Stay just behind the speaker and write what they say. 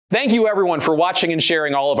Thank you everyone for watching and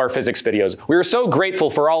sharing all of our physics videos. We are so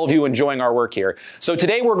grateful for all of you enjoying our work here. So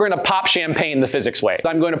today we're going to pop champagne the physics way.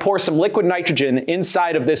 I'm going to pour some liquid nitrogen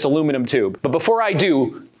inside of this aluminum tube. But before I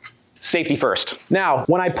do, safety first. Now,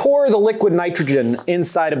 when I pour the liquid nitrogen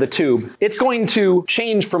inside of the tube, it's going to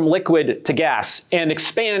change from liquid to gas and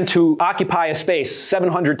expand to occupy a space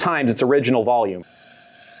 700 times its original volume.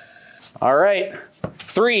 All right,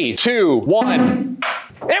 3, 2, 1.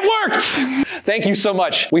 It worked! Thank you so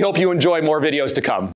much. We hope you enjoy more videos to come.